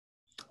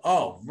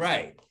All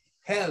right.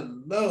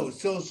 Hello,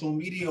 social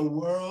media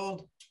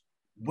world.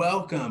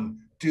 Welcome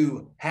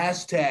to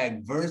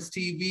hashtag Verse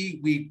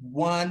TV week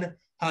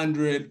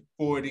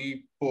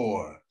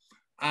 144.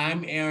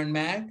 I'm Aaron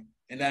Mack,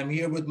 and I'm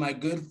here with my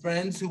good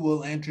friends who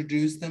will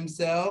introduce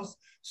themselves,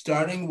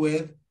 starting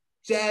with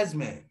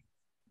Jasmine.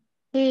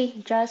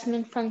 Hey,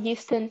 Jasmine from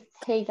Houston.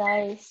 Hey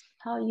guys,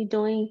 how are you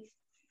doing?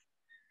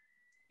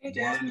 Hey,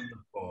 Jasmine.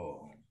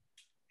 Wonderful.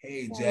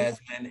 Hey, Guys,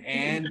 Jasmine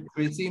and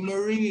ChrisSEE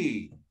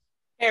Marie.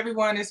 Hey,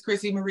 everyone. It's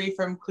ChrisSEE Marie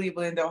from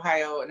Cleveland,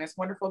 Ohio, and it's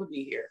wonderful to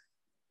be here.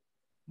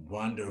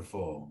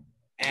 Wonderful.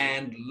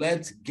 And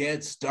let's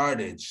get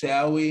started,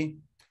 shall we?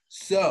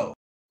 So,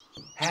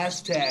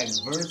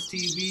 hashtag Verse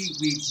TV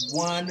week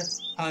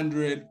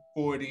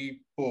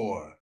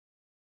 144.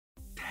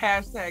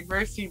 Hashtag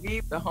Verse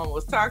TV, the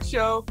homeless talk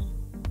show.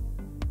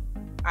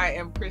 I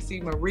am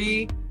ChrisSEE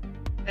Marie.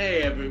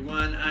 Hey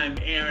everyone, I'm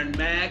Aaron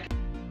Mack.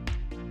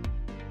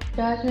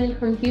 Jasmine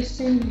from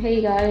Houston.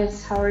 Hey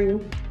guys, how are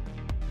you?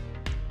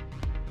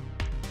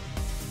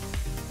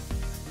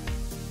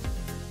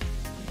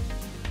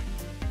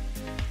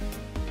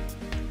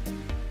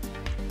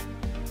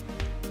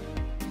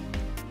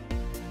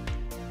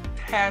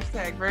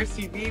 Hashtag Verse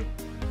TV.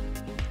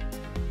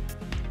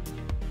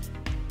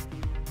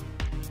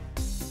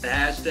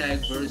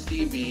 Hashtag Verse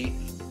TV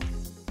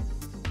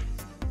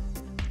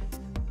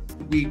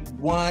week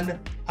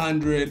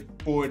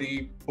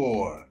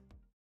 144.